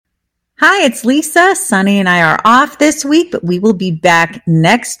Hi, it's Lisa. Sunny and I are off this week, but we will be back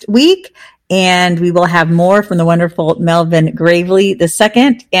next week. And we will have more from the wonderful Melvin Gravely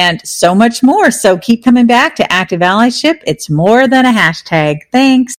II and so much more. So keep coming back to Active Allyship. It's more than a hashtag. Thanks.